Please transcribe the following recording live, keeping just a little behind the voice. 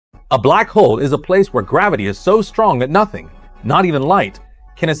A black hole is a place where gravity is so strong that nothing, not even light,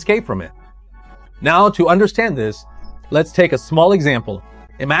 can escape from it. Now, to understand this, let's take a small example.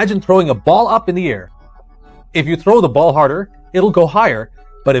 Imagine throwing a ball up in the air. If you throw the ball harder, it'll go higher,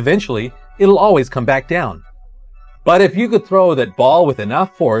 but eventually, it'll always come back down. But if you could throw that ball with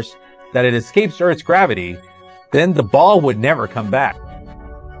enough force that it escapes Earth's gravity, then the ball would never come back.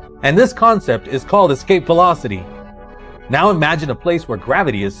 And this concept is called escape velocity. Now imagine a place where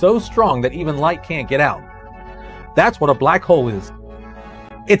gravity is so strong that even light can't get out. That's what a black hole is.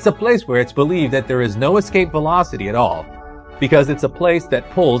 It's a place where it's believed that there is no escape velocity at all, because it's a place that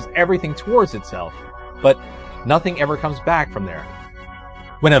pulls everything towards itself, but nothing ever comes back from there.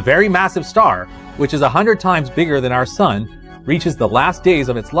 When a very massive star, which is 100 times bigger than our sun, reaches the last days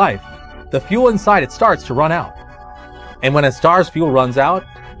of its life, the fuel inside it starts to run out. And when a star's fuel runs out,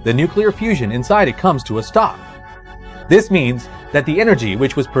 the nuclear fusion inside it comes to a stop. This means that the energy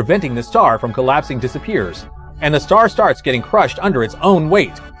which was preventing the star from collapsing disappears, and the star starts getting crushed under its own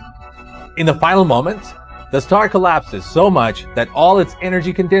weight. In the final moments, the star collapses so much that all its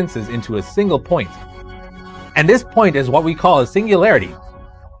energy condenses into a single point. And this point is what we call a singularity,